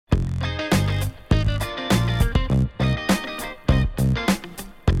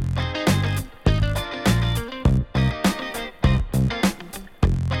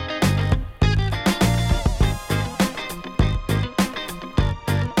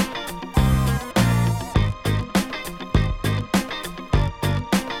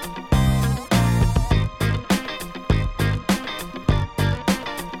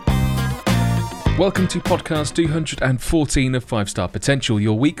Welcome to podcast 214 of 5 Star Potential,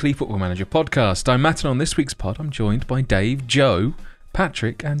 your weekly Football Manager podcast. I'm Matt, and on this week's pod, I'm joined by Dave, Joe,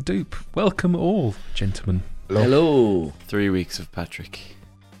 Patrick, and Dupe. Welcome all, gentlemen. Hello. 3 weeks of Patrick.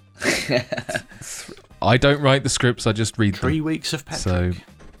 I don't write the scripts; I just read 3 them. weeks of Patrick.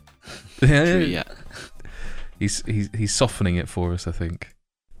 So, yeah, Yeah. he's softening it for us, I think.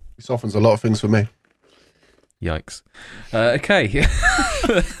 He softens a lot of things for me. Yikes. Okay.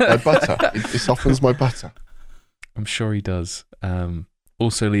 My butter. He softens my butter. I'm sure he does.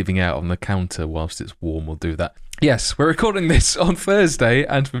 Also leaving out on the counter whilst it's warm will do that. Yes, we're recording this on Thursday,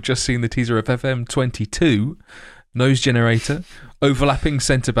 and we've just seen the teaser of FM 22, Nose Generator, overlapping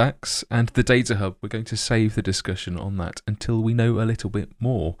centre-backs, and the Data Hub. We're going to save the discussion on that until we know a little bit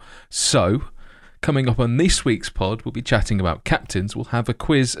more. So, coming up on this week's pod, we'll be chatting about captains. We'll have a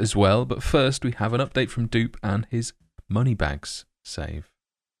quiz as well, but first we have an update from Dupe and his Moneybags save.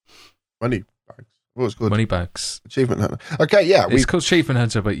 Money bags. What was good? Moneybags. Achievement hunter. Okay, yeah. It's called Achievement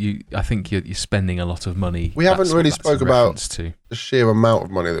Hunter, but I think you're spending a lot of money. We haven't really spoke about to. the sheer amount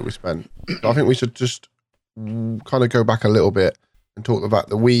of money that we spent. I think we should just kind of go back a little bit and talk about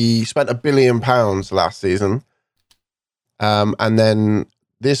that we spent £1 billion last season. And then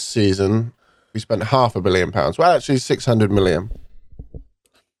this season, we spent £500 million. Well, actually 600 million.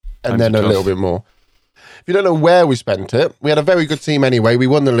 And then a little bit more. If you don't know where we spent it, we had a very good team anyway. We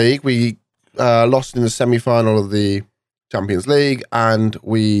won the league. We lost in the semi-final of the Champions League, and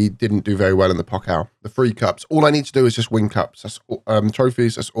we didn't do very well in the Pokal. The 3 cups. All I need to do is just win cups. That's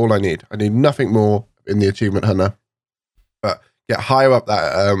trophies. That's all I need. I need nothing more in the Achievement Hunter. But get higher up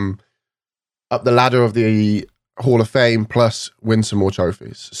that up the ladder of the Hall of Fame, plus win some more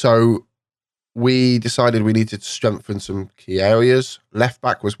trophies. So we decided we needed to strengthen some key areas. Left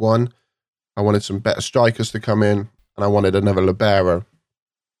back was one. I wanted some better strikers to come in, and I wanted another libero.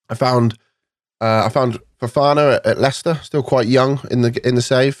 I found Fofana at Leicester, still quite young in the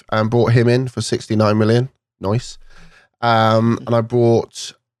save, and brought him in for 69 million. Nice. And I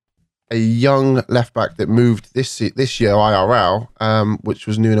brought a young left back that moved this year IRL, which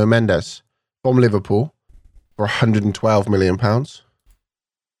was Nuno Mendes from Liverpool for 112 million pounds.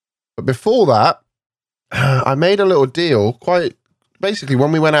 But before that, I made a little deal. Basically,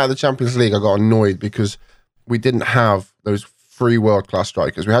 when we went out of the Champions League, I got annoyed because we didn't have those 3 world-class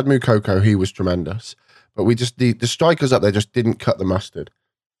strikers. We had Moukoko, he was tremendous, but we just the strikers up there just didn't cut the mustard.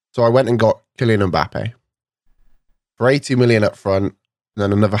 So I went and got Kylian Mbappe for 80 million up front, and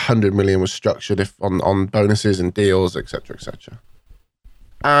then another 100 million was structured on bonuses and deals, etc., etc.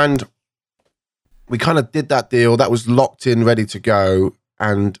 And we kind of did that deal. That was locked in, ready to go.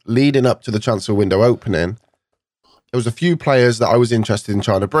 And leading up to the transfer window opening, there was a few players that I was interested in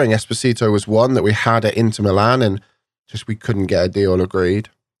trying to bring. Esposito was one that we had at Inter Milan, and just we couldn't get a deal agreed.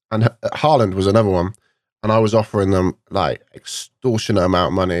 And Haaland was another one. And I was offering them like extortionate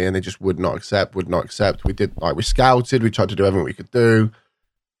amount of money, and they just would not accept. We scouted, we tried to do everything we could do.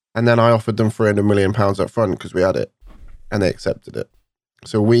 And then I offered them £300 million up front because we had it, and they accepted it.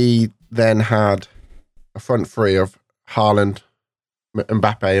 So we then had a front three of Haaland,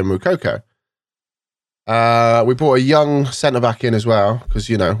 Mbappe, and Moukoko. We brought a young centre-back in as well, because,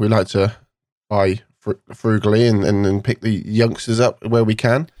 we like to buy frugally and pick the youngsters up where we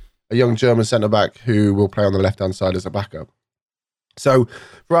can. A young German centre-back who will play on the left-hand side as a backup. So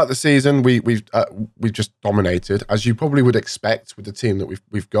throughout the season, we've just dominated, as you probably would expect with the team that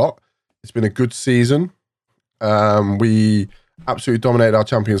we've got. It's been a good season. We absolutely dominated our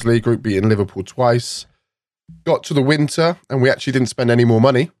Champions League group, beating Liverpool twice. Got to the winter, and we actually didn't spend any more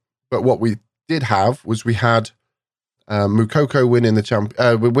money. But what we did have was we had Moukoko winning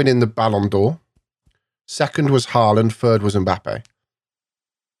the Ballon d'Or. Second was Haaland. Third was Mbappe,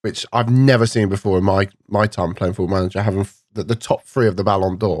 which I've never seen before in my time playing Football Manager, having the top 3 of the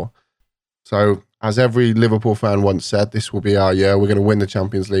Ballon d'Or. So, as every Liverpool fan once said, this will be our year. We're going to win the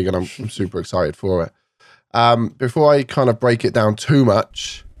Champions League, and I'm super excited for it. Before I kind of break it down too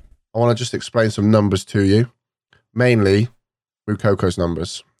much, I want to just explain some numbers to you. Mainly, Moukoko's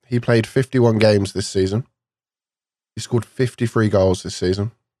numbers. He played 51 games this season. He scored 53 goals this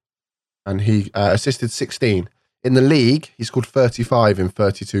season. And he assisted 16. In the league, he scored 35 in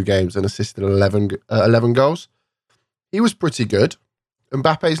 32 games and assisted 11 goals. He was pretty good.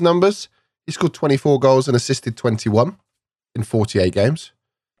 Mbappe's numbers, he scored 24 goals and assisted 21 in 48 games.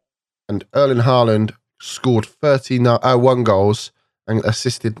 And Erling Haaland scored 31 goals and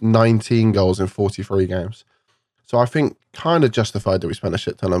assisted 19 goals in 43 games. So I think kind of justified that we spent a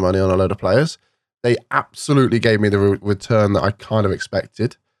shit ton of money on a load of players. They absolutely gave me the return that I kind of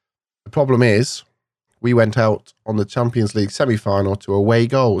expected. The problem is, we went out on the Champions League semi-final to away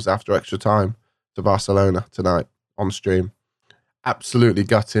goals after extra time. to Barcelona tonight on stream. Absolutely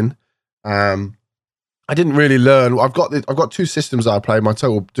gutting. I didn't really learn. I've got two systems that I play: my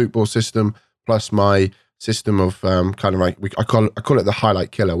total Duke Ball system plus my system of kind of like I call it the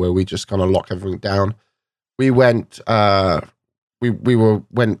highlight killer, where we just kind of lock everything down. We went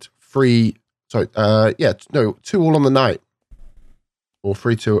went 3. Sorry, 2 all on the night, or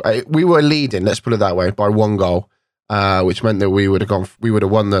 3-2. We were leading. Let's put it that way, by 1 goal, which meant that we would have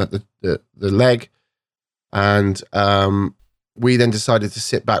won the leg, and we then decided to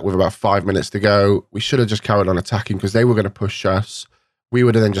sit back with about 5 minutes to go. We should have just carried on attacking because they were going to push us. We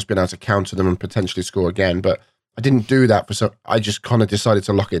would have then just been able to counter them and potentially score again. But I didn't do that. I just kind of decided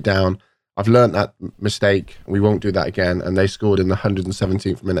to lock it down. I've learned that mistake. We won't do that again. And they scored in the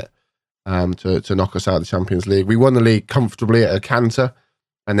 117th minute to knock us out of the Champions League. We won the league comfortably at a canter.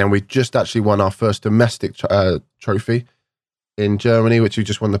 And then we just actually won our first domestic trophy in Germany, which we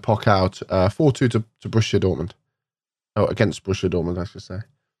just won the POC out 4-2 to Borussia Dortmund. Oh, against Borussia Dortmund, I should say.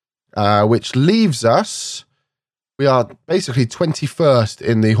 Which leaves us, we are basically 21st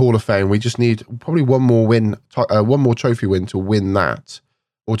in the Hall of Fame. We just need probably one more trophy win to win that,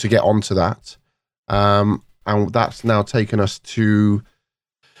 or to get onto that. And that's now taken us to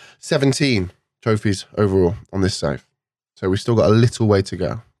 17 trophies overall on this save. So we've still got a little way to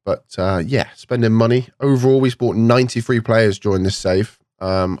go. But spending money. Overall, we bought 93 players during this save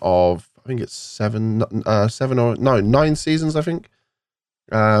of, I think it's 9 seasons, I think.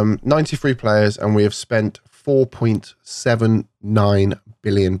 93 players, and we have spent £4.79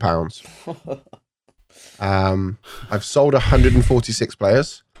 billion. I've sold 146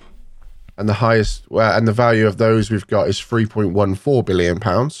 players, and the highest, and the value of those we've got is £3.14 billion.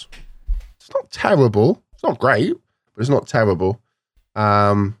 It's not terrible. It's not great, but it's not terrible.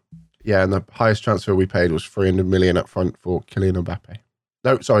 And the highest transfer we paid was 300 million up front for Kylian Mbappe.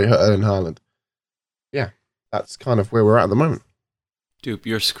 No, sorry, Erling Haaland. Yeah, that's kind of where we're at the moment. Dude,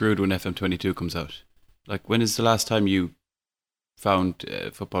 you're screwed when FM22 comes out. Like, when is the last time you found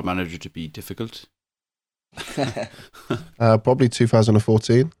Football Manager to be difficult? Probably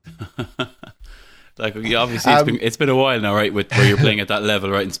 2014. Like, obviously, it's been a while now, right? Where you're playing at that level,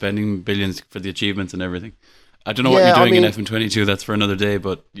 right, and spending billions for the achievements and everything. I don't know what you're doing in FM22. That's for another day,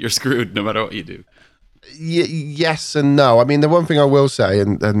 but you're screwed no matter what you do. Yes and no. I mean, the one thing I will say,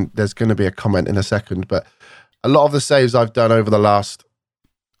 and there's going to be a comment in a second, but a lot of the saves I've done over the last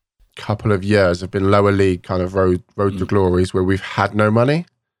couple of years have been lower league kind of road to glories where we've had no money.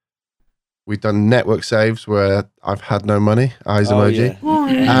 We've done network saves where I've had no money. Eyes emoji.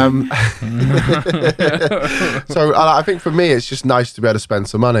 Yeah. So I think for me, it's just nice to be able to spend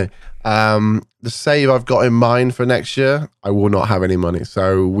some money. The save I've got in mind for next year, I will not have any money.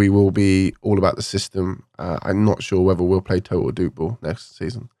 So we will be all about the system. I'm not sure whether we'll play Total Duke Ball next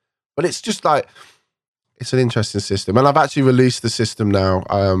season. But it's just like, it's an interesting system. And I've actually released the system now.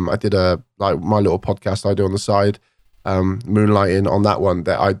 I did my little podcast I do on the side, moonlighting on that one,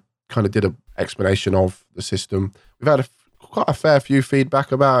 that I kind of did an explanation of the system. We've had quite a fair few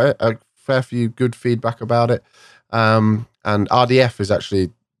feedback about it, a fair few good feedback about it. And RDF has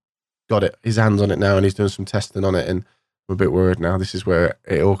actually got his hands on it now, and he's doing some testing on it, and I'm a bit worried now. This is where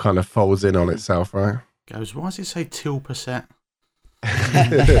it all kind of folds in on itself, right? Goes, why does it say %?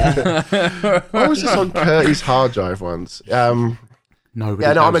 I was just on Curtis hard drive once. I'm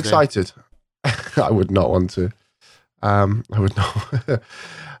excited. I would not want to. I would not.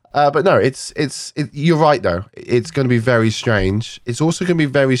 But no, it's you're right though. It's going to be very strange. It's also going to be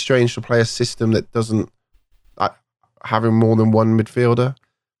very strange to play a system that doesn't having more than one midfielder.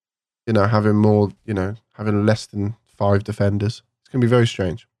 Having less than 5 defenders. It's going to be very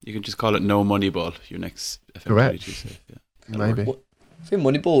strange. You can just call it no money ball. Your next FM22 correct. Save, yeah. Maybe. I think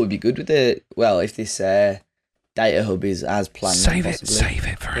Moneyball would be good with if this data hub is as planned. Save it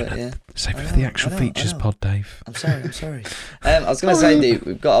for the actual features pod, Dave. I'm sorry. I was going to say, dude,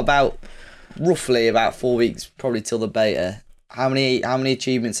 we've got roughly about 4 weeks, probably till the beta. How many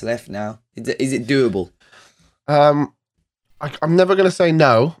achievements are left now? Is it doable? I'm never going to say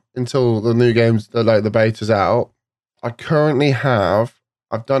no until the new games, the beta's out. I've done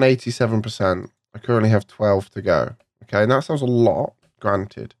 87%. I currently have 12 to go. Okay, and that sounds a lot,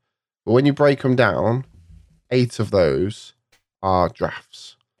 granted. But when you break them down, 8 of those are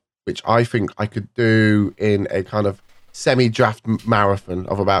drafts, which I think I could do in a kind of semi-draft marathon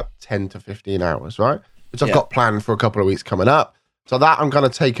of about 10 to 15 hours, right? Which I've got planned for a couple of weeks coming up. So that I'm kind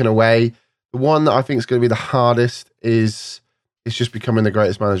of taking away. The one that I think is going to be the hardest is just becoming the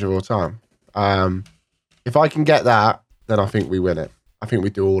greatest manager of all time. If I can get that, then I think we win it. I think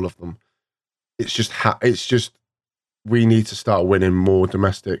we do all of them. It's just we need to start winning more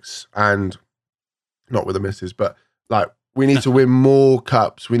domestics. And not with the misses, but like we need to win more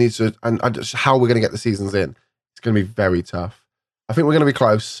cups. We need to, and just how we're going to get the seasons in. It's going to be very tough. I think we're going to be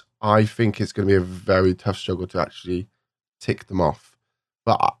close. I think it's going to be a very tough struggle to actually tick them off.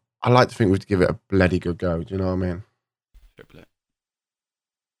 But I like to think we have to give it a bloody good go. Do you know what I mean? Fair play.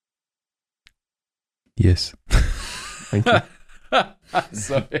 Yes. Thank you.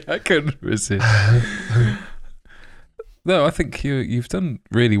 Sorry, I couldn't resist. No, I think you've done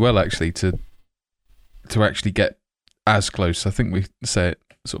really well actually to actually get as close. I think we sort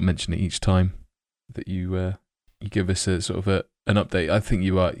of mention it each time that you give us a sort of an update. I think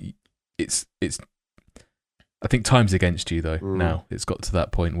you are. It's. I think time's against you though. Now it's got to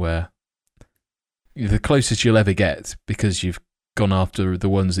that point where you're the closest you'll ever get because you've gone after the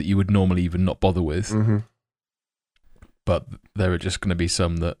ones that you would normally even not bother with. Mm-hmm. But there are just going to be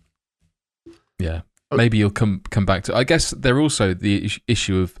some that, maybe you'll come back to. I guess there are also the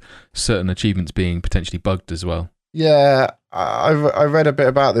issue of certain achievements being potentially bugged as well. Yeah, I read a bit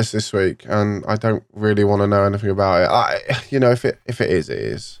about this week, and I don't really want to know anything about it. If it is, it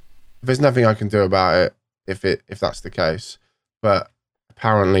is. If there's nothing I can do about it, if that's the case, but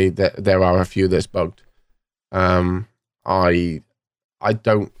apparently there are a few that's bugged. I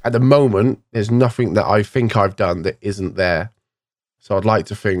don't, at the moment, there's nothing that I think I've done that isn't there. So I'd like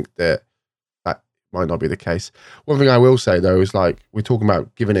to think that might not be the case. One thing I will say, though, is like, we're talking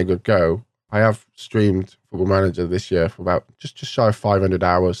about giving it a good go. I have streamed Football Manager this year for about just shy of 500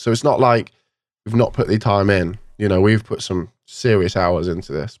 hours. So it's not like we've not put the time in. We've put some serious hours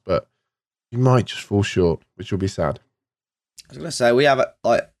into this, but you might just fall short, which will be sad. I was going to say, we have,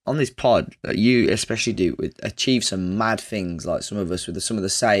 on this pod, you especially do, achieve some mad things, like some of us with some of the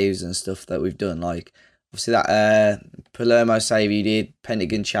saves and stuff that we've done. Like, obviously, that Palermo save you did,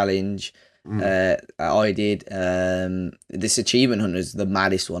 Pentagon Challenge, I did. This Achievement Hunter is the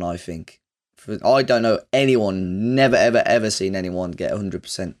maddest one, I think. I don't know anyone, never, ever, ever seen anyone get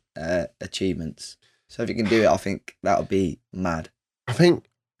 100% achievements. So if you can do it, I think that would be mad. I think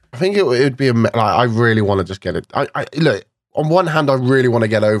it would be I really want to just get it. I look. On one hand, I really want to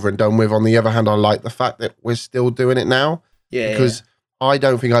get over and done with. On the other hand, I like the fact that we're still doing it now. Yeah. Because I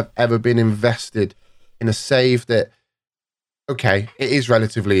don't think I've ever been invested in a save that, okay, it is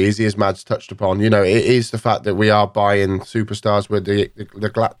relatively easy, as Mads touched upon. It is the fact that we are buying superstars with the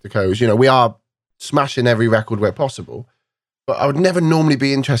Galacticos. We are smashing every record where possible. But I would never normally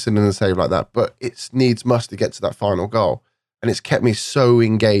be interested in a save like that. But it needs must to get to that final goal. And it's kept me so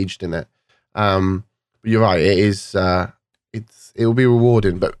engaged in it. But you're right, it is... it will be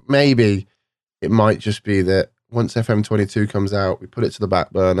rewarding, but maybe it might just be that once FM22 comes out, we put it to the back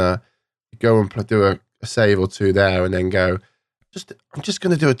burner, go and do a save or two there, and then go, I'm just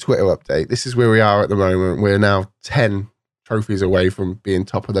going to do a Twitter update. This is where we are at the moment. We're now 10 trophies away from being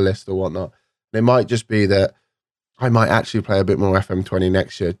top of the list or whatnot. And it might just be that I might actually play a bit more FM20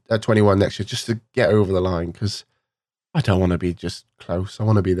 next year, 21 next year, just to get over the line, because I don't want to be just close. I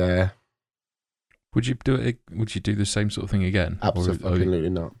want to be there. Would you do it? Would you do the same sort of thing again? Absolutely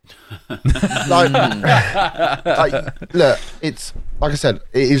not. Look, it's like I said,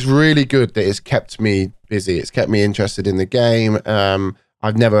 it is really good that it's kept me busy. It's kept me interested in the game. I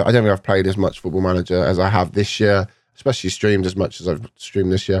don't think I've played as much Football Manager as I have this year, especially streamed as much as I've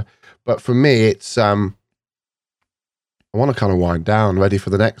streamed this year. But for me, it's I want to kind of wind down, ready for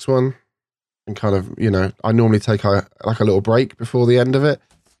the next one, and kind of I normally take a little break before the end of it.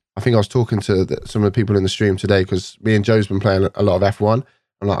 I think I was talking to some of the people in the stream today because me and Joe's been playing a lot of F1.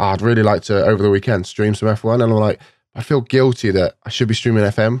 I'm like, I'd really like to, over the weekend, stream some F1. And I'm like, I feel guilty that I should be streaming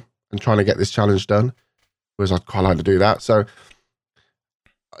FM and trying to get this challenge done, whereas I'd quite like to do that. So,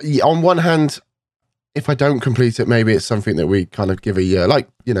 on one hand, if I don't complete it, maybe it's something that we kind of give a year,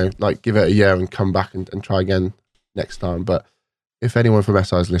 give it a year and come back and try again next time. But if anyone from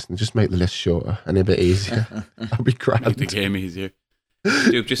SI is listening, just make the list shorter and a bit easier. That'd be grand. Make the game easier.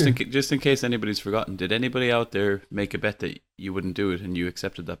 Duke, just in case anybody's forgotten, did anybody out there make a bet that you wouldn't do it and you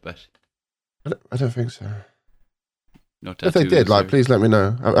accepted that bet? I don't think so. No tattoos. If they did, please let me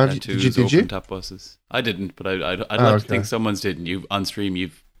know. Did you? Tap buses. I didn't, but I'd like to think someone's did. And you on stream,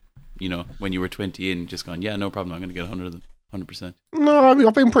 you've when you were 20 in, just gone, yeah, no problem. I'm going to get 100%. No, I mean,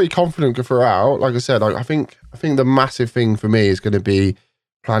 I've been pretty confident throughout. Like I said, I think the massive thing for me is going to be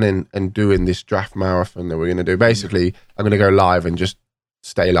planning and doing this draft marathon that we're going to do. Basically, I'm going to go live and just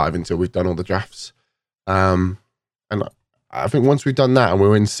stay live until we've done all the drafts. And I think once we've done that and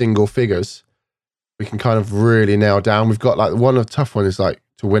we're in single figures, we can kind of really nail down. We've got one of the tough ones is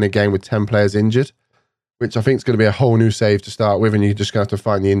to win a game with 10 players injured, which I think is going to be a whole new save to start with, and you're just going to have to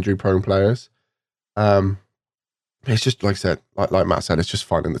find the injury prone players. It's just like I said, like Matt said, it's just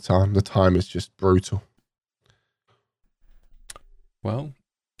finding the time. The time is just brutal. Well,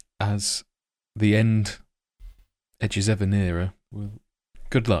 as the end edges ever nearer, well,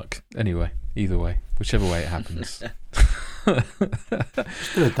 good luck. Anyway, either way, whichever way it happens. Just do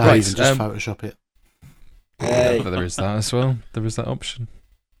a Dave and just Photoshop it. But there is that as well. There is that option.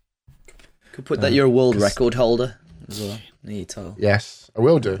 Could put that you're a world record holder as well. Need title. Yes, I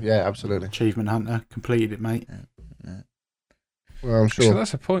will do. Yeah, absolutely. Achievement hunter, completed it, mate. Yeah. Well, I'm sure. So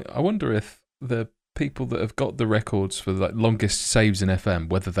that's a point. I wonder if the people that have got the records for the longest saves in FM,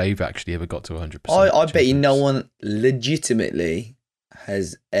 whether they've actually ever got to 100%. I bet you no one legitimately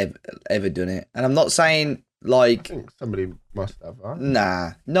has ever done it. And I'm not saying I think somebody must have. Right?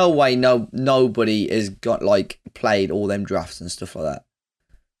 Nah, no way. Nobody has got played all them drafts and stuff like that.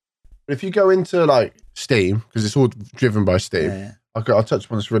 But if you go into Steam, because it's all driven by Steam, Yeah. I'll touch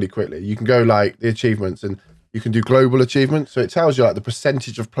upon this really quickly. You can go the achievements, and you can do global achievements. So it tells you the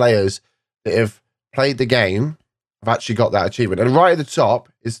percentage of players that have played the game have actually got that achievement. And right at the top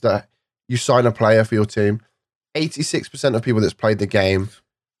is that you sign a player for your team. 86% of people that's played the game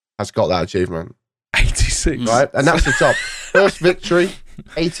has got that achievement. 86. Right? And that's the top. First victory,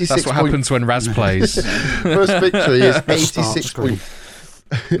 86. That's what happens when Raz plays. First victory is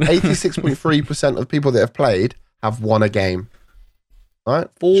 86.3% of people that have played have won a game. Right?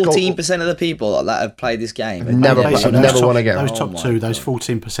 14% of the people that have played this game have never won a game. Those top two, those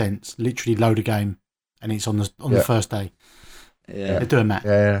 14%, literally load a game, and it's on the first day. Yeah, they're doing that.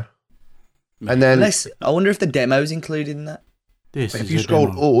 Yeah. And then I wonder if the demo's included in that. If you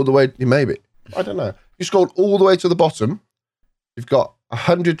scroll all the way, maybe I don't know. If you scroll all the way to the bottom, you've got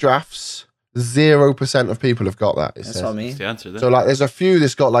 100 drafts. 0% of people have got that. That's what I mean. That's the answer. Then. So there's a few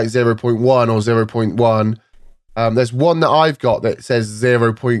that's got 0.1 or 0.1. There's one that I've got that says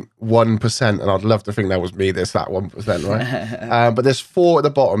 0.1%, and I'd love to think that was me. There's that 1%, right? But there's 4 at the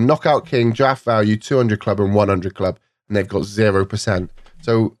bottom: Knockout King, Draft Value, 200 Club, and 100 Club, and they've got 0%.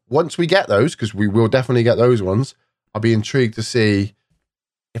 So once we get those, because we will definitely get those ones, I'll be intrigued to see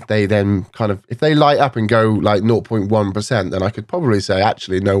if they then if they light up and go 0.1%, then I could probably say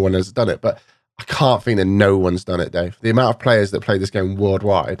actually no one has done it. But I can't think that no one's done it, Dave. The amount of players that play this game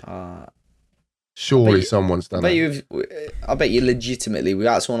worldwide. Surely someone's done it. I bet you legitimately we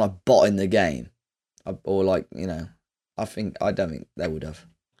got someone bot in the game, or I don't think they would have.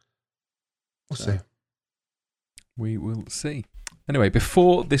 We'll see. We will see. Anyway,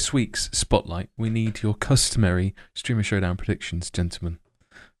 before this week's spotlight, we need your customary Streamer Showdown predictions, gentlemen.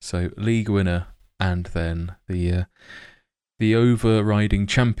 So league winner and then the overriding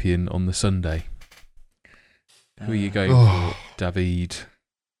champion on the Sunday. Who are you going for, David?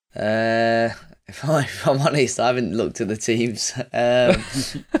 If I'm honest, I haven't looked at the teams. Who's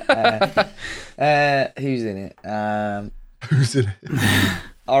in it? Who's in it?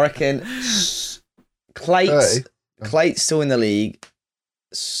 I reckon Clate's still in the league.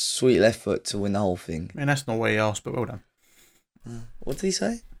 Sweet left foot to win the whole thing. I mean, that's not what he asked, but well done. What did he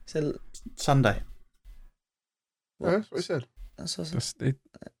say? He said Sunday. No, that's what he said. That's what I said.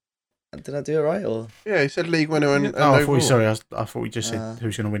 Did I do it right? Or yeah, he said league winner and I thought we just said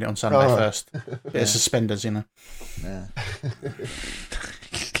who's going to win it on Sunday first. Yeah, suspenders, you know. Yeah.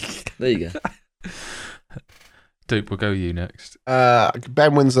 There you go. Dupe, we'll go you next.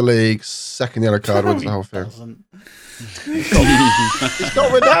 Ben wins the league. Second yellow card wins the whole thing. He's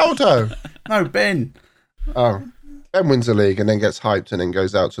got Ronaldo. No, Ben. Oh, Ben wins the league and then gets hyped and then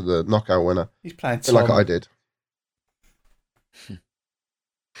goes out to the knockout winner. He's playing like I did.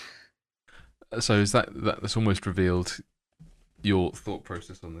 So is that's almost revealed your thought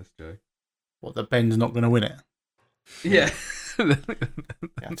process on this, Joe? What, that Ben's not going to win it? Yeah. I'll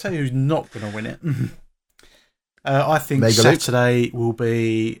tell you who's not going to win it. I think Mega Saturday will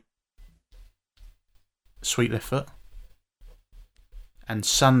be Sweet Left Foot. And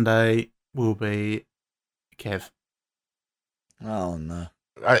Sunday will be Kev. Oh, no.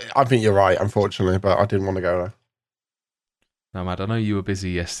 I think you're right, unfortunately, but I didn't want to go there. Now, Matt, I know you were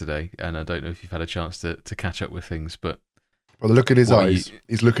busy yesterday, and I don't know if you've had a chance to catch up with things, but... Well, look at his eyes.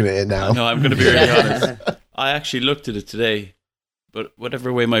 He's looking at it now. No, I'm going to be really honest. I actually looked at it today, but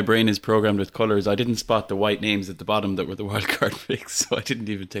whatever way my brain is programmed with colours, I didn't spot the white names at the bottom that were the wildcard picks, so I didn't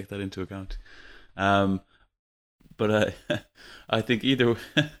even take that into account. But I think either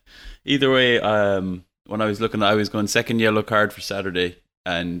way, when I was looking, I was going second yellow card for Saturday,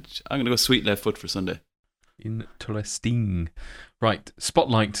 and I'm going to go Sweet Left Foot for Sunday. Interesting. Right,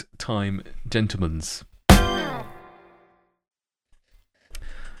 spotlight time, gentlemen's.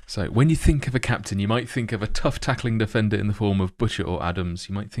 So, when you think of a captain, you might think of a tough tackling defender in the form of Butcher or Adams.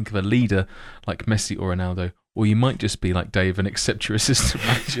 You might think of a leader like Messi or Ronaldo, or you might just be like Dave and accept your assistant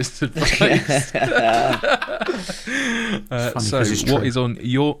manager's advice. What is on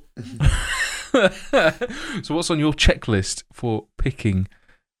your so what's on your checklist for picking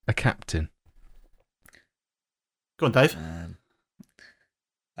a captain? Go on, Dave.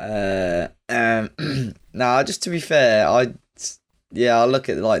 No, just to be fair, I look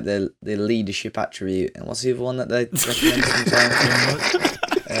at like the leadership attribute, and what's the other one that they recommend sometimes?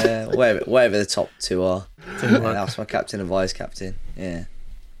 Whatever the top two are. That's my captain and vice captain. Yeah,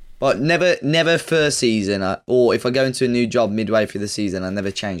 but never first season, or if I go into a new job midway through the season, I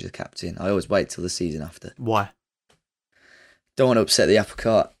never change the captain. I always wait till the season after. Why? Don't want to upset the apple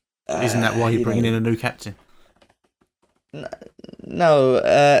cart. Isn't that why you're bringing in a new captain? No,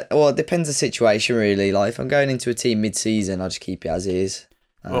 well, it depends on the situation, really. Like, if I'm going into a team mid-season, I just keep it as is.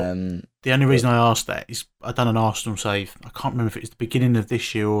 The only reason I asked that is I've done an Arsenal save. I can't remember if it was the beginning of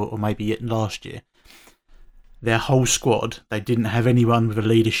this year or maybe yet last year. Their whole squad, they didn't have anyone with a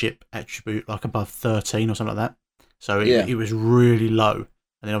leadership attribute like above 13 or something like that. So it was really low.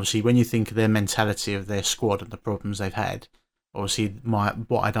 And then obviously when you think of their mentality of their squad and the problems they've had, obviously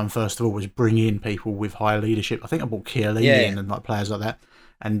what I done first of all was bring in people with higher leadership. I think I brought Chiellini in and like players like that.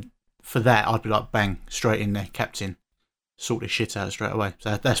 And for that, I'd be like, bang, straight in there, captain, sort this shit out straight away.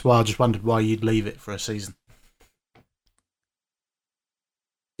 So that's why I just wondered why you'd leave it for a season.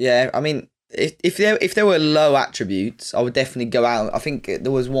 Yeah, I mean, if there were low attributes, I would definitely go out. I think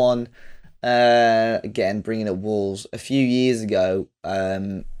there was one, again, bringing up Wolves, a few years ago,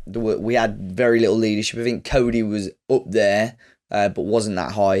 we had very little leadership. I think Cody was up there, but wasn't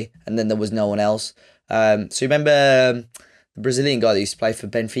that high. And then there was no one else. So you remember the Brazilian guy that used to play for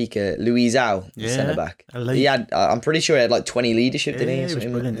Benfica, Luizão, the centre-back? He had, I'm pretty sure he had like 20 leadership, didn't he? Or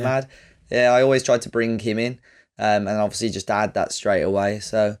something brilliant, mad. Yeah, I always tried to bring him in. And obviously just add that straight away.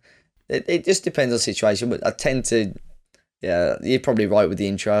 So it just depends on the situation. But I tend to... Yeah, you're probably right with the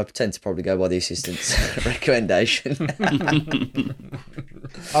intro. I tend to probably go by the assistant's recommendation.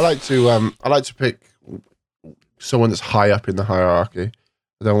 I like to pick someone that's high up in the hierarchy.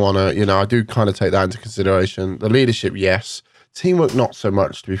 I don't want to, I do kind of take that into consideration. The leadership, yes. Teamwork, not so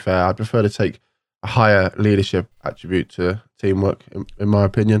much, to be fair. I prefer to take a higher leadership attribute to teamwork, in my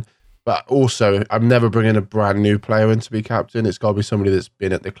opinion. But also, I'm never bringing a brand new player in to be captain. It's got to be somebody that's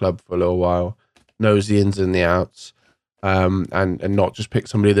been at the club for a little while, knows the ins and the outs. And not just pick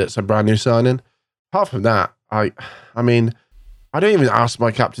somebody that's a brand new signing. Apart from that, I mean, I don't even ask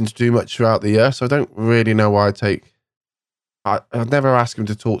my captain to do much throughout the year, so I don't really know why I'd never ask him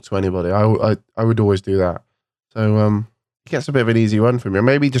to talk to anybody. I would always do that. So he gets a bit of an easy run for me. Or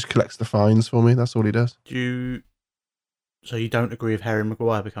maybe he just collects the fines for me. That's all he does. So you don't agree with Harry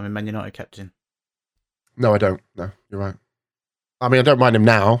Maguire becoming Man United captain? No, I don't. No, you're right. I mean, I don't mind him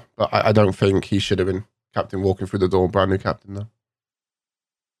now, but I don't think he should have been captain walking through the door, brand new captain though.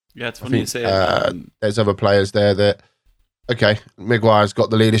 Yeah, it's funny you say. There's other players there that, okay, Maguire's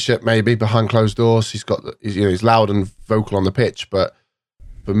got the leadership maybe behind closed doors. He's loud and vocal on the pitch. But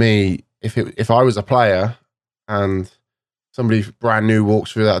for me, if I was a player and somebody brand new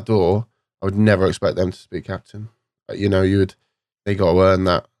walks through that door, I would never expect them to be captain. They got to earn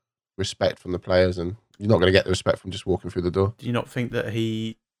that respect from the players, and you're not going to get the respect from just walking through the door. Do you not think that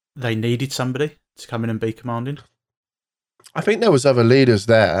they needed somebody to come in and be commanding? I think there was other leaders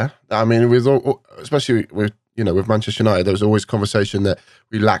there. I mean, especially with Manchester United, there was always conversation that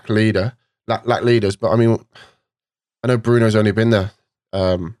we lack leaders. But I mean, I know Bruno's only been there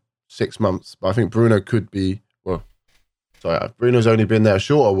 6 months, but I think Bruno could be. Bruno's only been there a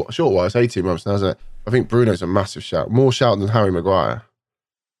short while. It's 18 months now, isn't it? I think Bruno's a massive shout, more shout than Harry Maguire.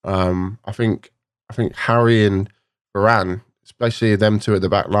 I think Harry and Varane, especially them two at the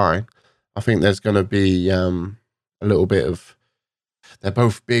back line, I think there's going to be a little bit of... They're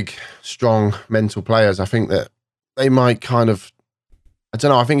both big, strong, mental players. I think that they might kind of... I don't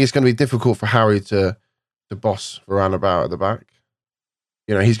know. I think it's going to be difficult for Harry to boss Varane about at the back.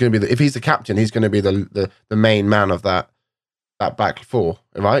 He's going to be if he's the captain, he's going to be the main man of that back four,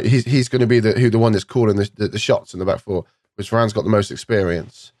 right? He's going to be the one that's calling the shots in the back four. Which Varane's got the most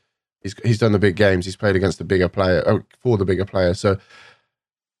experience. He's done the big games. He's played against the bigger player for the bigger player. So,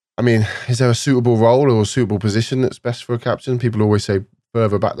 I mean, is there a suitable role or a suitable position that's best for a captain? People always say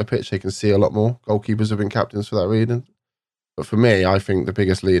further back the pitch they can see a lot more. Goalkeepers have been captains for that reason. But for me, I think the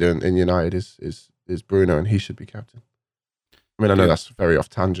biggest leader in United is Bruno, and he should be captain. I mean, I know that's very off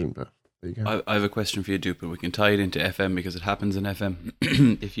tangent, but there you go. I have a question for you, Dupe, but we can tie it into FM because it happens in FM.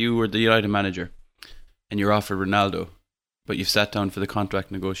 If you were the United manager and you're offered Ronaldo, but you've sat down for the contract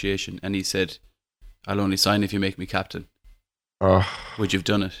negotiation and he said, I'll only sign if you make me captain, would you have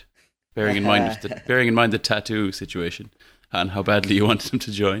done it? bearing in mind the tattoo situation and how badly you wanted him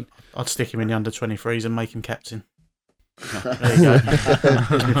to join. I'd stick him in the under-23s and make him captain. There you go.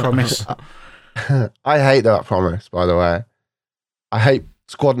 Here's my promise. I hate that promise, by the way. I hate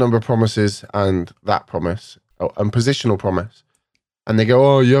squad number promises and that promise and positional promise. And they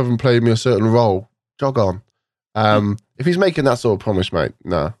go, "Oh, you haven't played me a certain role. Jog on." If he's making that sort of promise, mate,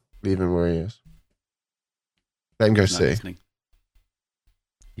 nah, leave him where he is. Let him go see. Listening.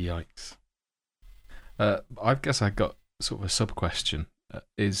 Yikes. I guess I got sort of a sub question.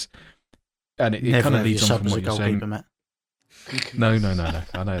 And it kind of leads on from what you're saying. Matt. No.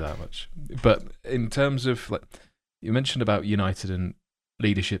 I know that much. But in terms of, like, you mentioned about United and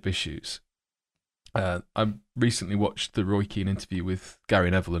leadership issues. I recently watched the Roy Keane interview with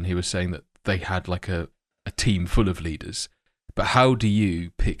Gary Neville, and he was saying that they had like a team full of leaders. But how do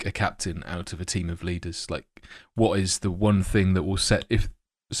you pick a captain out of a team of leaders? Like, what is the one thing that will set,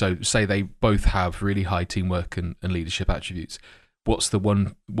 say they both have really high teamwork and leadership attributes, what's the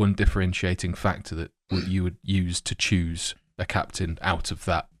one differentiating factor that you would use to choose a captain out of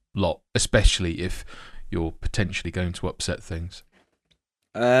that lot, especially if you're potentially going to upset things?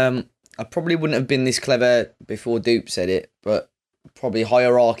 I probably wouldn't have been this clever before Dupe said it, but probably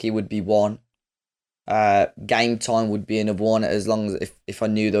hierarchy would be one. Game time would be another one, as long as if I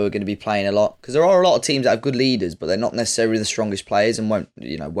knew they were going to be playing a lot, because there are a lot of teams that have good leaders, but they're not necessarily the strongest players and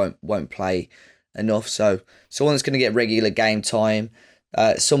won't play enough. So someone that's going to get regular game time,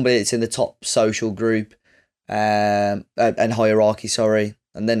 somebody that's in the top social group, and hierarchy,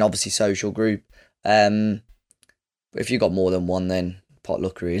 and then obviously social group. If you got more than one, then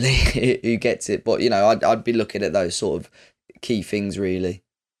potluck really, who gets it. But I'd be looking at those sort of key things really.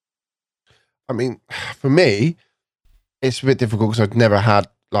 I mean, for me, it's a bit difficult because I've never had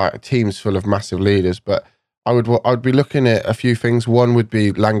like teams full of massive leaders. But I'd be looking at a few things. One would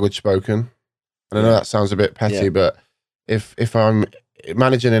be language spoken. And I know that sounds a bit petty, but if I'm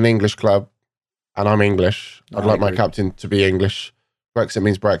managing an English club and I'm English, I'd like my captain to be English. Brexit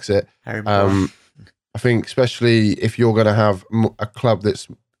means Brexit. I think especially if you're going to have a club that's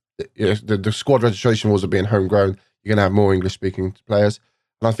the squad registration rules are being homegrown, you're going to have more English speaking players.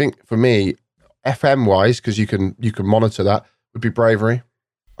 And I think for me, FM wise, because you can monitor that, would be bravery.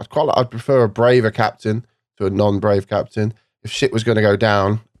 I'd prefer a braver captain to a non-brave captain. If shit was going to go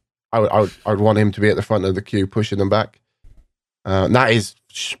down, I'd want him to be at the front of the queue pushing them back. And that is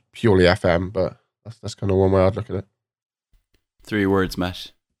purely FM, but that's kind of one way I'd look at it. 3 words,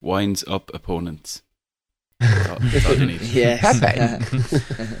 Matt. Winds up opponents. That's all you need. Yes.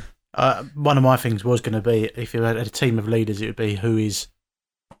 One of my things was going to be, if you had a team of leaders, it would be who is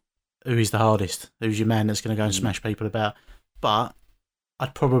the hardest, who's your man that's going to go and smash people about. But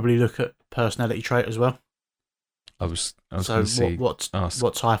I'd probably look at personality trait as well. I was so what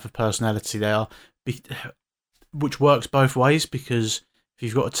type of personality they are, which works both ways, because if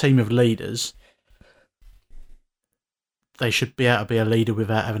you've got a team of leaders, they should be able to be a leader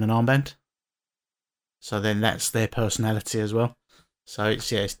without having an armband. So then that's their personality as well. So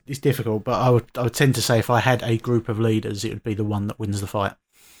it's difficult, but I would tend to say if I had a group of leaders, it would be the one that wins the fight.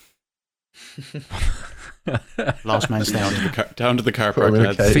 Last man standing. Down to the car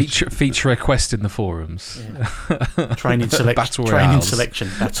park. Feature request in the forums. Yeah. Training selection.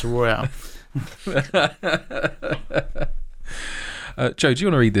 Battle Royale. Joe, do you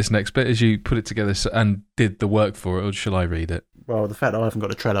want to read this next bit as you put it together and did the work for it, or shall I read it? Well, the fact that I haven't got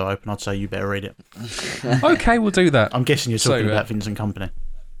the Trello open, I'd say you better read it. Okay, we'll do that. I'm guessing you're talking about Vincent Kompany.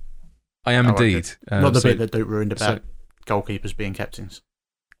 I am indeed. Not the bit that Duke ruined about goalkeepers being captains.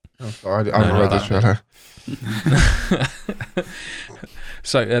 I haven't read the Trello.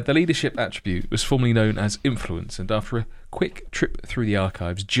 So, the leadership attribute was formerly known as influence, and after a quick trip through the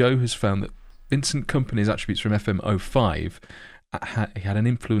archives, Joe has found that Vincent Kompany's attributes from FM 05 he had an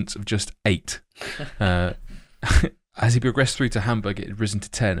influence of just 8. As he progressed through to Hamburg, it had risen to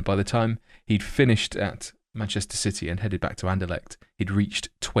 10, and by the time he'd finished at Manchester City and headed back to Anderlecht, he'd reached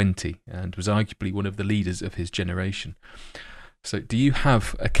 20 and was arguably one of the leaders of his generation. So do you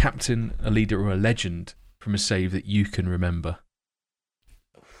have a captain, a leader, or a legend from a save that you can remember?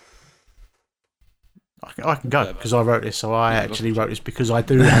 I can go, because I wrote this, so I actually wrote this because I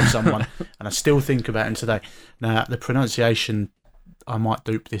do have someone, and I still think about him today. Now, the pronunciation, I might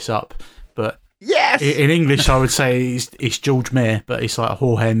dupe this up, but yes! In English I would say it's George Mayer, but it's like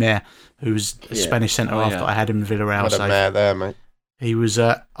Jorge Mayer, who's a Spanish centre-half that I had in Villarreal. What a Mayer there, mate. He was,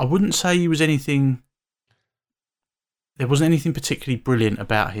 I wouldn't say he was anything, there wasn't anything particularly brilliant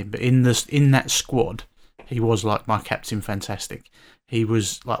about him, but in that squad, he was like my captain fantastic. He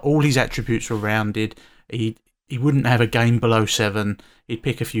was like, all his attributes were rounded. He he wouldn't have a game below 7. He'd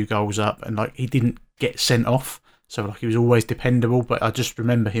pick a few goals up, and like he didn't get sent off, so like he was always dependable. But I just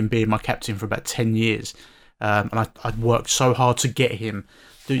remember him being my captain for about 10 years, and I'd worked so hard to get him,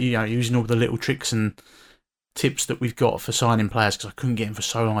 using all the little tricks and tips that we've got for signing players, because I couldn't get him for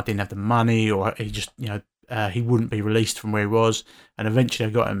so long. I didn't have the money, or he just he wouldn't be released from where he was. And eventually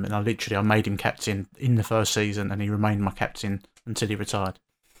I got him, and I made him captain in the first season, and he remained my captain until he retired.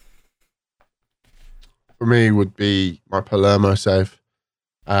 For me, would be my Palermo save.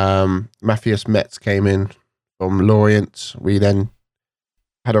 Matthias Metz came in from Lorient. We then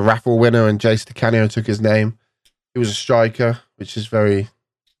had a raffle winner, and Jace DiCanio took his name. He was a striker, which is very,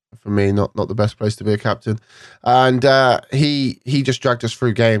 for me, not the best place to be a captain. And he just dragged us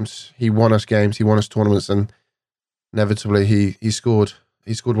through games. He won us games. He won us tournaments, and inevitably he scored.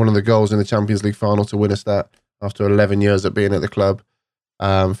 He scored one of the goals in the Champions League final to win us that after 11 years of being at the club.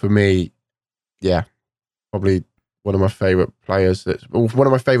 For me, yeah, probably one of my favourite players. One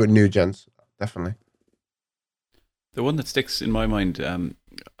of my favourite new gens, definitely. The one that sticks in my mind,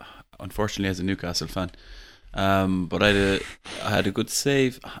 unfortunately, as a Newcastle fan, but I had a good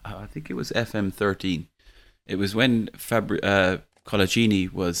save. I think it was FM 13. It was when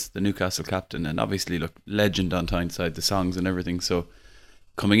Colaccini was the Newcastle captain, and obviously, look, legend on Tyneside, the songs and everything. So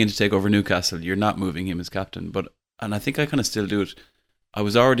coming in to take over Newcastle, you're not moving him as captain. And I think I kind of still do it. I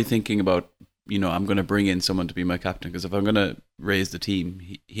was already thinking about, I'm going to bring in someone to be my captain, because if I'm going to raise the team,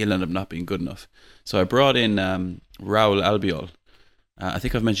 he'll end up not being good enough. So I brought in Raul Albiol. I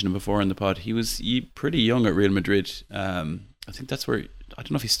think I've mentioned him before in the pod. He was pretty young at Real Madrid. I think that's where, I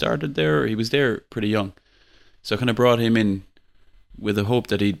don't know if he started there or he was there pretty young. So I kind of brought him in with the hope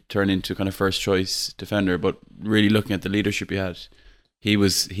that he'd turn into kind of first choice defender, but really looking at the leadership he had, he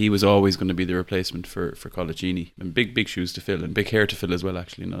was always going to be the replacement for Colaccini, and big shoes to fill, and big hair to fill as well,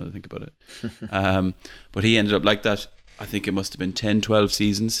 actually, now that I think about it. But he ended up like that. I think it must have been 10, 12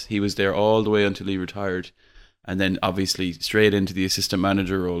 seasons. He was there all the way until he retired, and then obviously straight into the assistant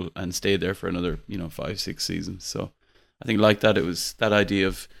manager role and stayed there for another 5, 6 seasons. So I think like that, it was that idea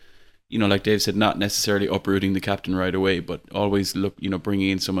of, like Dave said, not necessarily uprooting the captain right away, but always bringing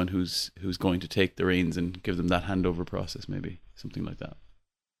in someone who's going to take the reins and give them that handover process, maybe something like that.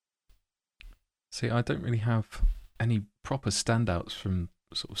 See, I don't really have any proper standouts from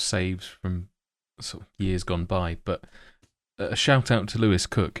sort of saves from sort of years gone by, but a shout out to Lewis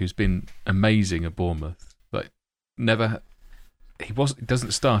Cook, who's been amazing at Bournemouth. Like, he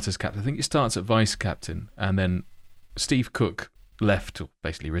doesn't start as captain. I think he starts at vice captain, and then Steve Cook left, or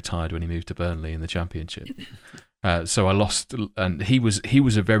basically retired, when he moved to Burnley in the Championship. So I lost, and he was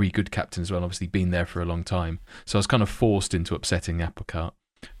a very good captain as well, obviously been there for a long time. So I was kind of forced into upsetting the apple cart.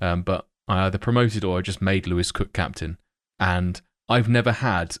 But I either promoted or I just made Lewis Cook captain. And I've never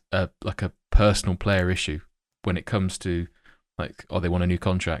had a personal player issue when it comes to they want a new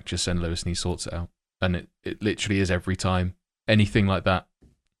contract, just send Lewis and he sorts it out. And it literally is every time, anything like that.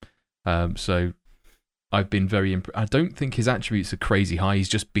 So I've been very impressed. I don't think his attributes are crazy high. He's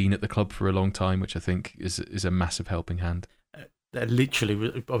just been at the club for a long time, which I think is a massive helping hand.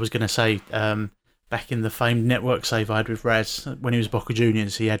 Literally, I was going to say, back in the famed network save I had with Raz, when he was Boca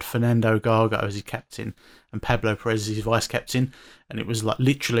Juniors, he had Fernando Gago as his captain and Pablo Perez as his vice captain. And it was like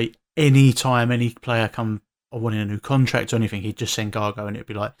literally any time any player come or wanted a new contract or anything, he'd just send Gago, and it'd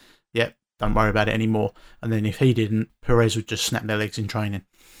be like, yep, don't worry about it anymore. And then if he didn't, Perez would just snap their legs in training.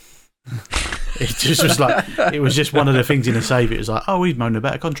 It just was like, it was just one of the things in the save. It was like, oh, he's moaned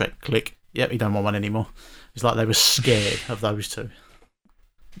about a contract. Click. Yep, he don't want one anymore. It's like they were scared of those two.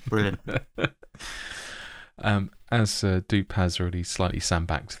 Brilliant. As Dupe has already slightly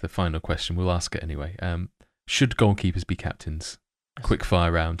sandbagged the final question, we'll ask it anyway. Should goalkeepers be captains? Quick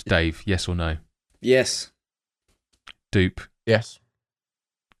fire round. Dave, yes or no? Yes. Dupe? Yes.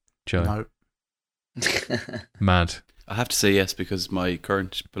 Joe? No. Mad? I have to say yes, because my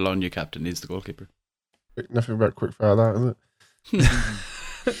current Bologna captain is the goalkeeper. Nothing about quick fire, that, is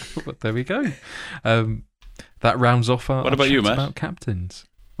it? But there we go. That rounds off our. What about you, Matt? About captains.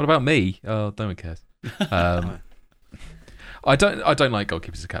 What about me? Oh, no one cares. I don't like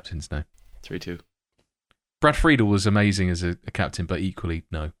goalkeepers as captains. No. 3-2. Brad Friedel was amazing as a captain, but equally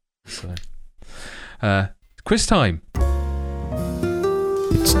no. So, quiz time.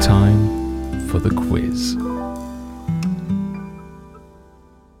 It's time for the quiz.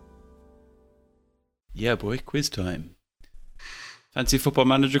 Yeah, boy, quiz time. Fancy Football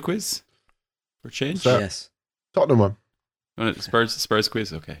Manager quiz for change? So, yes. Tottenham one. Spurs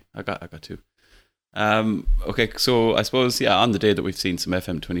quiz. Okay, I got two. Okay, so I suppose on the day that we've seen some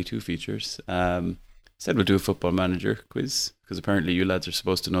FM22 features, said we'll do a Football Manager quiz, because apparently you lads are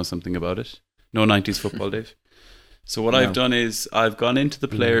supposed to know something about it. No 90s football, Dave. So what I've done is I've gone into the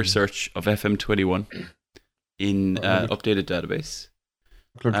player search of FM21 in updated database.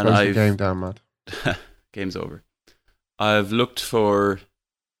 Close the game down, Matt. Game's over. I've looked for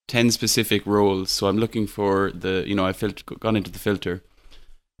 10 specific roles. So I'm looking for I've gone into the filter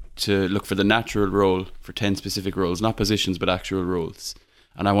to look for the natural role for 10 specific roles, not positions, but actual roles.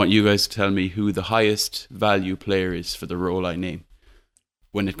 And I want you guys to tell me who the highest value player is for the role I name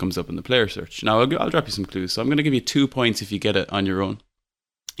when it comes up in the player search. Now, I'll drop you some clues. So I'm going to give you 2 points if you get it on your own.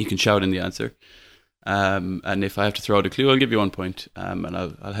 You can shout in the answer. And if I have to throw out a clue, I'll give you 1 point. And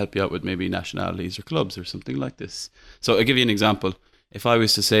I'll help you out with maybe nationalities or clubs or something like this. So I'll give you an example. If I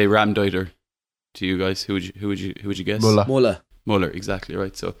was to say Ramdeuter to you guys, who would you guess? Muller, exactly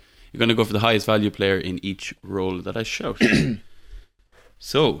right. So you're going to go for the highest value player in each role that I shout.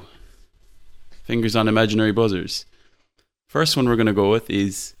 So, fingers on imaginary buzzers. First one we're going to go with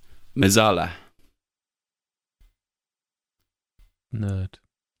is Mezzala. Nerd.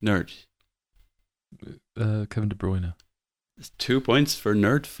 Kevin De Bruyne. That's 2 points for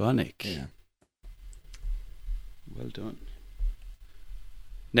Nerdphonic. Yeah. Well done.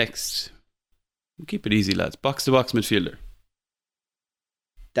 Next. We'll keep it easy, lads. Box-to-box midfielder.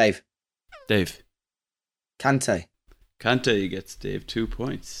 Dave. Kante gets Dave 2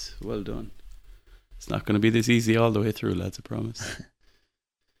 points. Well done. It's not going to be this easy all the way through, lads, I promise.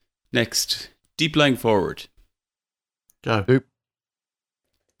 Next. Deep lying forward.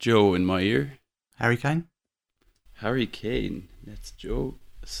 Joe in my ear. Harry Kane. That's Joe.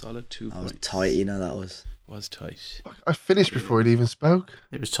 A solid 2 points. That was tight, that was. Was tight. I finished before he even spoke.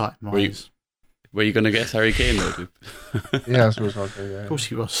 It was tight. Were you going to guess Harry Kane, though? Yeah, that's what I was going. Of course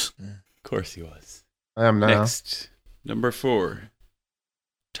he was. Yeah. Of course he was. I am now. Next, number 4.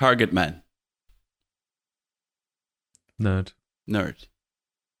 Target man. Nerd.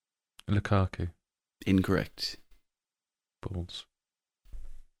 Lukaku. Incorrect. Balls.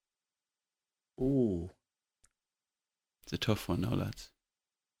 Ooh. It's a tough one now, lads.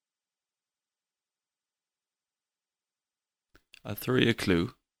 I'll throw you a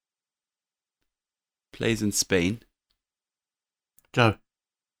clue. Plays in Spain. Joe.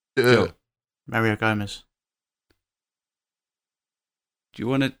 Mario Gomez. Do you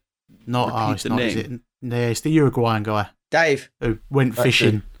want to repeat the name? It's the Uruguayan guy. Dave. Who went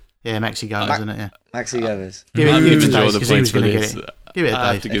fishing. Yeah, Maxi Gomez, isn't it? Yeah. Maxi Gomez. Give it to Joe the points for this. Give it a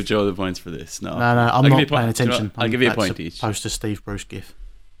I have to give Joe the points for this. No, I'm not paying attention. I'll give you a point each. Post a Steve Bruce gif.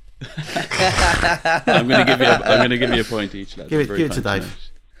 I'm going to give you a point each, lads. Give it to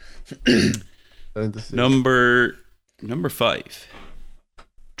Dave. Number 5.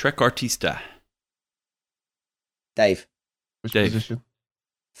 Trek Artista. Dave. Which position?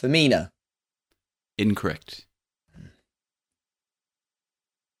 Firmino. Incorrect.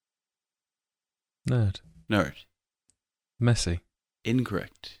 Nerd. Messi.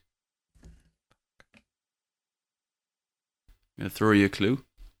 Incorrect. I'm going to throw you a clue.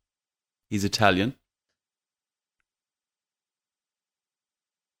 He's Italian.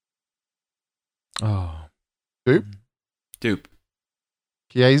 Oh. Dupe.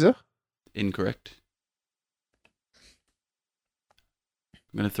 Chiesa? Incorrect.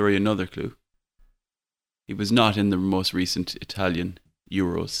 I'm going to throw you another clue. He was not in the most recent Italian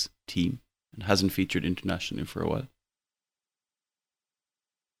Euros team and hasn't featured internationally for a while.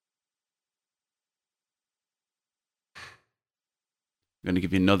 I'm going to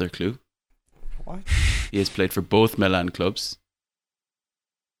give you another clue. What? He has played for both Milan clubs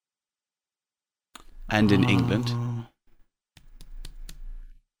and in England.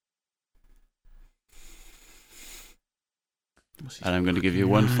 And I'm going to give you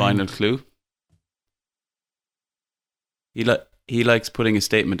one final clue. He likes putting a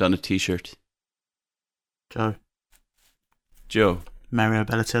statement on a t-shirt. Joe. Mario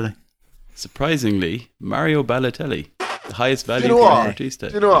Balotelli. Surprisingly, Mario Balotelli. The highest value artista.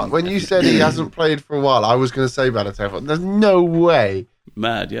 Do you know what? When you said he hasn't played for a while, I was going to say Balotelli. There's no way.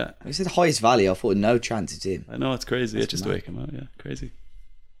 Mad, yeah. He said highest value. I thought no chance it's him. I know, it's crazy. It just wake him out. Yeah, crazy.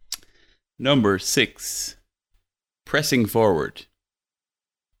 Number 6. Pressing forward.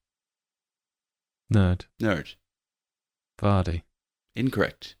 Nerd. Vardy.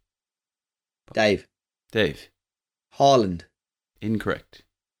 Incorrect. Dave. Haaland. Incorrect.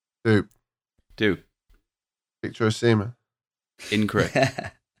 Dupe. Victor Osimhen. Incorrect.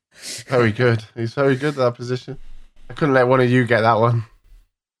 Very good. He's very good at that position. I couldn't let one of you get that one.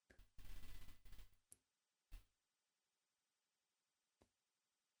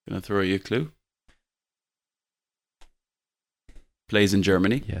 Gonna throw you a clue. Plays in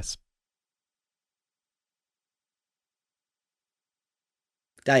Germany. Yes.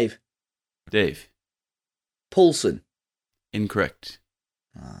 Dave. Poulsen. Incorrect.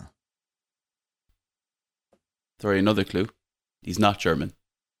 Sorry, another clue. He's not German.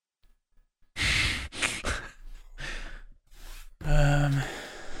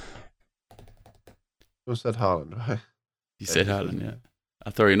 You said Haaland, right? You said Haaland, yeah.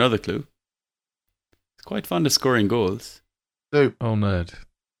 I'll throw you another clue. He's quite fond of scoring goals. Dupe. Oh, nerd.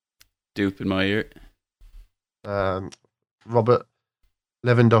 Dupe in my ear. Robert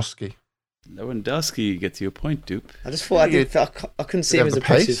Lewandowski. Lewandowski gets you a point, Dupe. I just thought I couldn't see him as a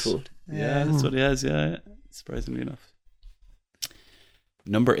passive forward. Yeah, that's what he has, yeah. Surprisingly enough.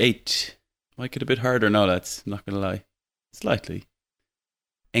 Number 8. Might get a bit harder now, lads. I'm not going to lie. Slightly.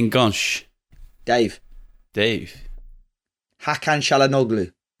 Enganche. Dave. Hakan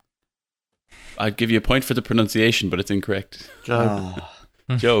Çalhanoğlu. I'd give you a point for the pronunciation, but it's incorrect. Joe.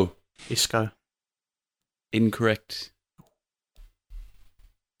 Joe. Isco. Incorrect.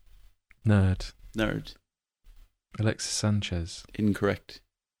 Nerd. Alexis Sanchez. Incorrect.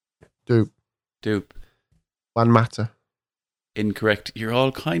 Dupe. Juan Mata. Incorrect. You're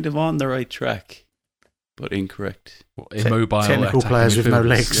all kind of on the right track, but incorrect. Immobile. Technical players with no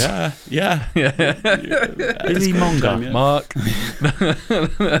legs. Yeah. Billy Monga. Mark.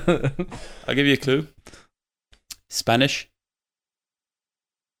 I'll give you a clue. Spanish.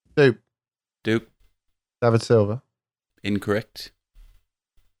 Dupe. David Silva. Incorrect.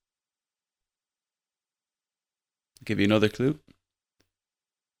 I'll give you another clue.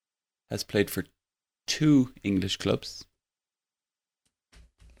 Has played for 2 English clubs.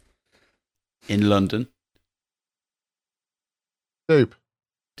 In London. Dupe.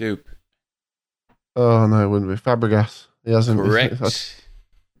 Oh, no, it wouldn't be. Fabregas. He hasn't. Correct.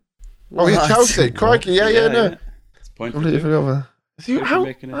 Oh, he's Chelsea. Crikey. Yeah, no. It's a point Completely forgot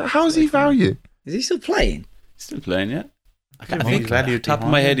that. How is he value? Is he still playing? Still playing, yeah. I think think value top of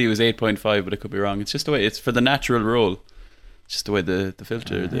my head he was 8.5, but I could be wrong. It's just the way, it's for the natural role. It's just the way the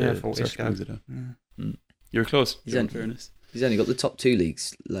filter, search brings it up. You're close, in fairness. He's only got the top 2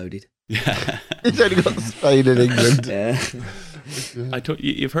 leagues loaded. Yeah. He's only got Spain and England. Yeah.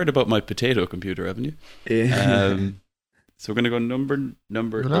 You've heard about my potato computer, haven't you? Yeah. So we're going to go number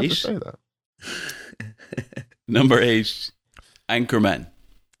You're allowed 8. to say that. Number 8, Anchorman.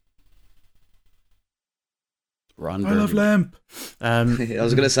 Ron Burgundy. I love lamp. I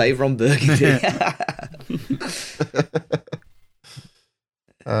was going to say Ron Burgundy.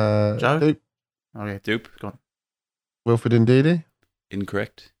 Joe? Dupe. Okay, Dupe. go on. Wilfred Ndidi.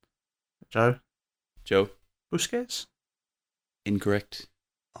 Incorrect. Joe? Busquets? Incorrect.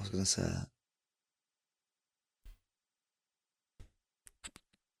 I was going to say that.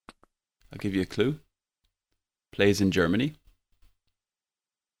 I'll give you a clue. Plays in Germany.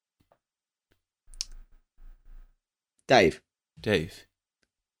 Dave. Xavi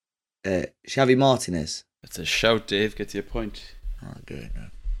Martinez. That's a shout, Dave. Gets you a point. Oh, good.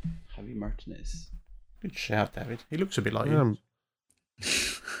 Javi Martinez. Good shout, David. He looks a bit like Yeah. you.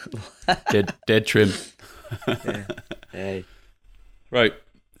 Dead trim. Yeah. Hey. Right.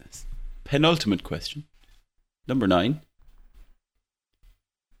 Penultimate question. Number 9.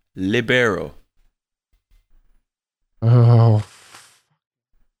 Libero. Oh.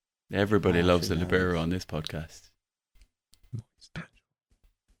 Everybody loves the libero on this podcast.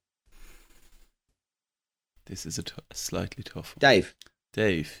 This is a slightly tough one.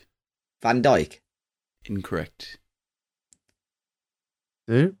 Dave. Van Dijk. Incorrect.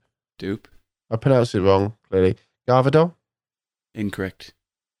 Dupe. I pronounced it wrong, clearly. Garvadol. Incorrect.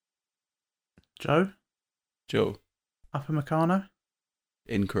 Joe? Upamecano?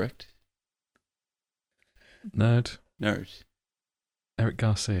 Incorrect. Nerd. Eric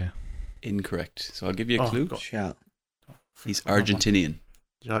Garcia. Incorrect. So I'll give you a clue. Shout. He's Argentinian.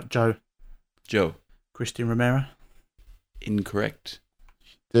 Joe. Christian Romero? Incorrect.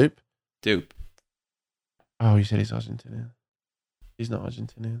 Dupe. Oh, you said he's Argentinian. He's not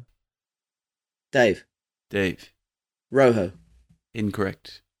Argentinian. Dave. Rojo.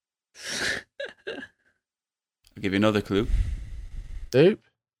 Incorrect. I'll give you another clue. Dupe.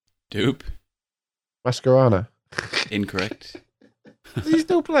 Mascherano. Incorrect. Does he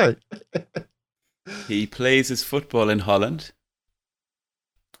still play? He plays his football in Holland.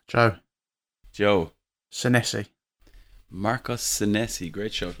 Joe. Senesi. Marcos Senesi.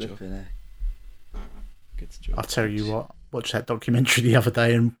 Great shout, Joe. I'll tell you what. Watched that documentary the other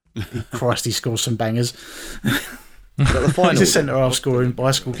day and Christ, he scores some bangers. Got the final. He's a centre half scoring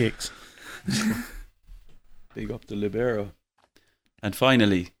bicycle kicks. Big up the libero. And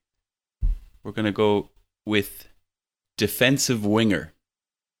finally, we're going to go with defensive winger.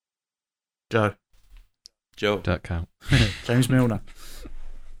 Joe. Don't count. James Milner.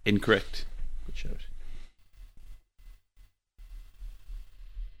 Incorrect. Good shout.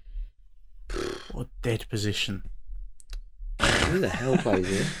 What a dead position. Who the hell plays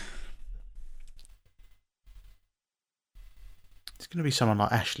here? It's going to be someone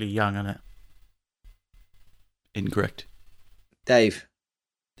like Ashley Young, isn't it? Incorrect. Dave.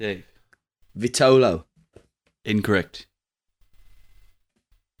 Dave. Vitolo. Incorrect.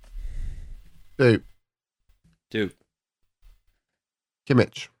 Dupe. Dupe.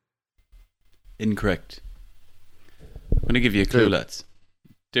 Kimmich. Incorrect. I'm going to give you a clue, Dupe. lads.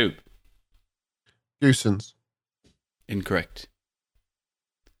 Dupe. Goosens. Incorrect.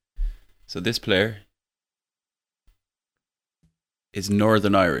 So this player is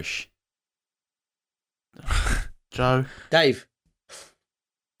Northern Irish. Joe, Dave.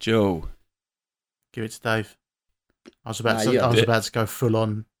 Joe. give it to Dave. I was about to go full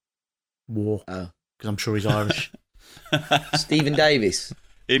on war Oh. because I'm sure he's Irish. Stephen Davis.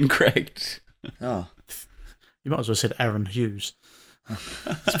 Incorrect. Oh. You might as well have said Aaron Hughes.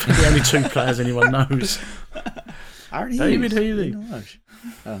 It's the only two players anyone knows. Aaron David Hughes. Healy. No.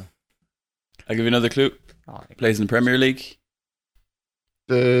 Oh. I'll give you another clue. Plays in the Premier League.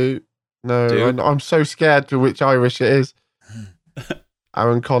 Dupe. No, Dupe. I'm so scared to which Irish it is.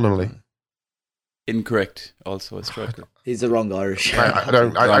 Aaron Connolly. Incorrect. Also a striker. He's the wrong Irish. I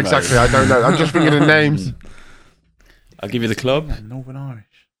don't know. I'm just thinking of names. I'll give you the club. Northern Irish.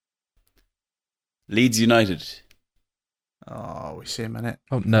 Leeds United. Oh, we see him in it.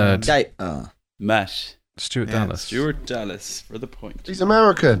 Oh, nerd. Dave. Oh. Matt. Stuart Yeah, Dallas. Stuart Dallas for the point. He's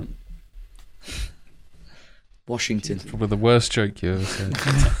American. Washington. Probably the worst joke you ever said.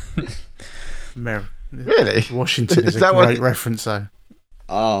 Really? Washington is Is that a what- great reference, though.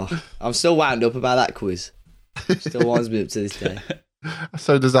 Oh, I'm still wound up about that quiz. Still winds me up to this day.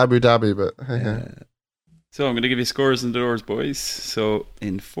 So does Abu Dhabi, but hey. So I'm going to give you scores and doors, boys. So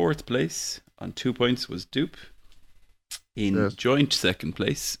in fourth place on 2 points was Dupe. In Yes. joint second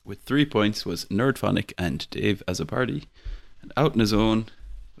place with 3 points was Nerdphonic and Dave as a party. And out on his own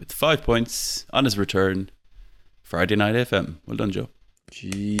with 5 points on his return, Friday Night FM. Well done, Joe.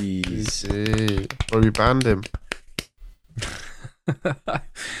 Jeez. Well, we banned him. Do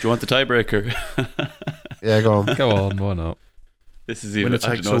you want the tiebreaker? Yeah, go on. Go on, why not? This is Winner even, I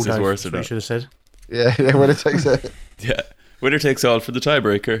don't takes know all, if this is Dave. worse That's or what you not. should have said. Yeah, when it takes it. Yeah. Winner takes all for the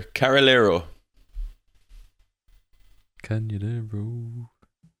tiebreaker. Carolero. Can you do, bro?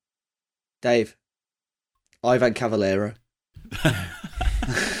 Dave. Ivan Cavallero.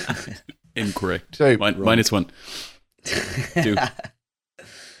 Incorrect. Dupe. Minus one. Dupe.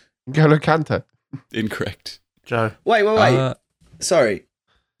 N'Golo Kante. Incorrect. Joe. Wait. Uh, Sorry.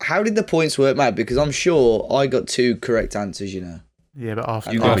 How did the points work, Matt? Because I'm sure I got 2 correct answers, you know. Yeah, but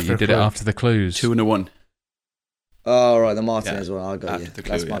after You yeah, got but you did it clue. after the clues. 2 and a 1. Oh, right, the Martinez Yeah, one. I got after you. the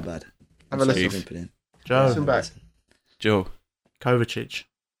clue, That's my yeah. bad. Have a Sorry listen. for jumping in. Listen Joe. back. Joe. Kovacic.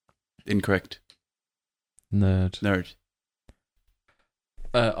 Incorrect. Nerd. Nerd.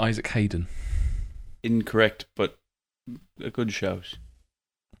 Isaac Hayden. Incorrect, but a good shout.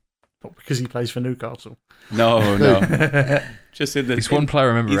 Not because he plays for Newcastle. No, no. Just in the. He's one player I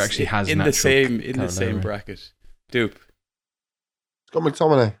remember who he's actually has in the natural same Carolero. bracket. Dupe. It's got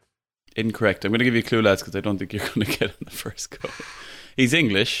McTominay. Incorrect. I'm going to give you a clue, lads, because I don't think you're going to get on the first go. He's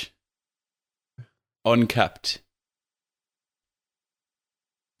English. Uncapped.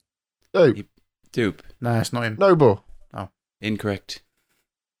 Dupe. Dupe. No, it's not him. Noble. Incorrect.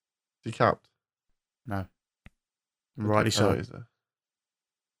 He capped. No. Rightly so. Oh, is there?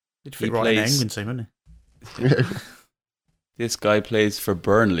 He'd He fit right in the plays- England team, wouldn't he? This guy plays for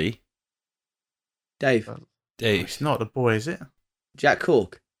Burnley. Dave. Oh, Dave. it's not the boy, is it? Jack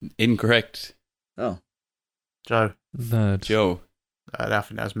Cork. Incorrect. Oh. Joe. Nerd. Joe. I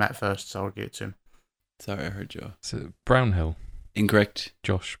think that was Matt first, so I'll give it to him. Sorry, I heard Joe. Is it Brownhill? Incorrect.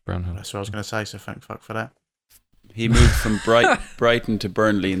 Josh Brownhill. That's what I was going to say, so thank fuck for that. He moved from Brighton to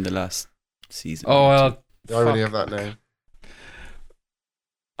Burnley in the last season. Oh, I already fuck. have that name.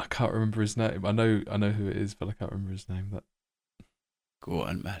 I can't remember his name. I know who it is, but I can't remember his name. That Go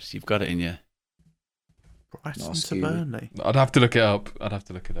on, Matt. You've got it in you. Brighton Nice, to you. Burnley. I'd have to look it up.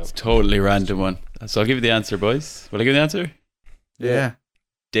 It's a totally random one. So I'll give you the answer, boys. Will I give you the answer? Yeah.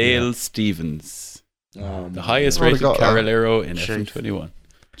 Dale Stevens. Oh, The man. highest Already rated got that. Carolero in Chief. FM21.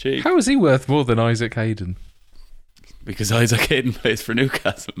 Chief. How is he worth more than Isaac Hayden? Because Isaac Hayden plays for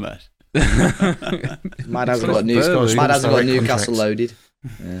Newcastle, Matt. Mad hasn't got Burnley. Mad hasn't got Direct Newcastle contracts. loaded.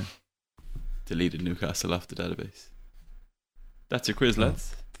 Yeah. Deleted Newcastle off the database. That's your quiz,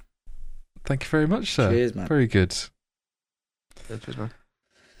 lads. Thank you very much, sir. Cheers, man. Very good. Yeah, cheers, man.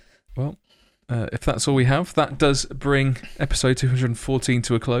 Well, if that's all we have, that does bring episode 214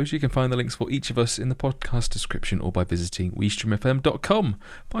 to a close. You can find the links for each of us in the podcast description or by visiting WeStreamFM.com.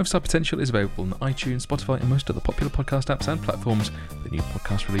 5-Star Potential is available on iTunes, Spotify, and most other popular podcast apps and platforms. The new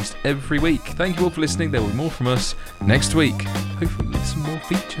podcast released every week. Thank you all for listening. There will be more from us next week. Hopefully with some more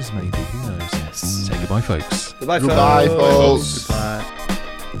features, maybe. Who knows? Yes. Say goodbye, folks. Goodbye, Goodbye, folks. folks. Goodbye.